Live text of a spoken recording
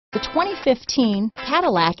The 2015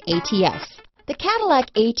 Cadillac ATS. The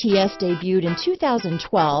Cadillac ATS debuted in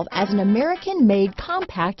 2012 as an American-made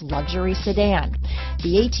compact luxury sedan.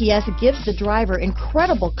 The ATS gives the driver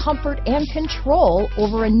incredible comfort and control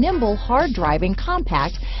over a nimble, hard-driving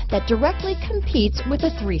compact that directly competes with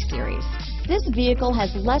the 3 Series. This vehicle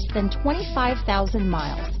has less than 25,000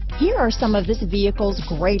 miles. Here are some of this vehicle's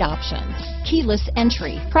great options: keyless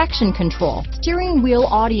entry, traction control, steering wheel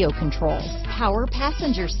audio controls, power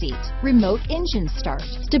passenger seat, remote engine start,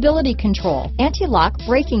 stability control, anti-lock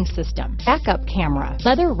braking system, backup camera,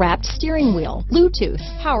 leather-wrapped steering wheel, Bluetooth,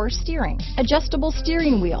 power steering, adjustable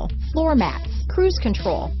steering wheel, floor mats, cruise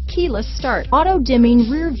control, keyless start, auto-dimming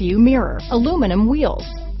rear view mirror, aluminum wheels,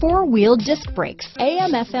 4-wheel disc brakes,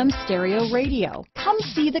 AM/FM stereo radio. Come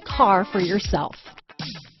see the car for yourself.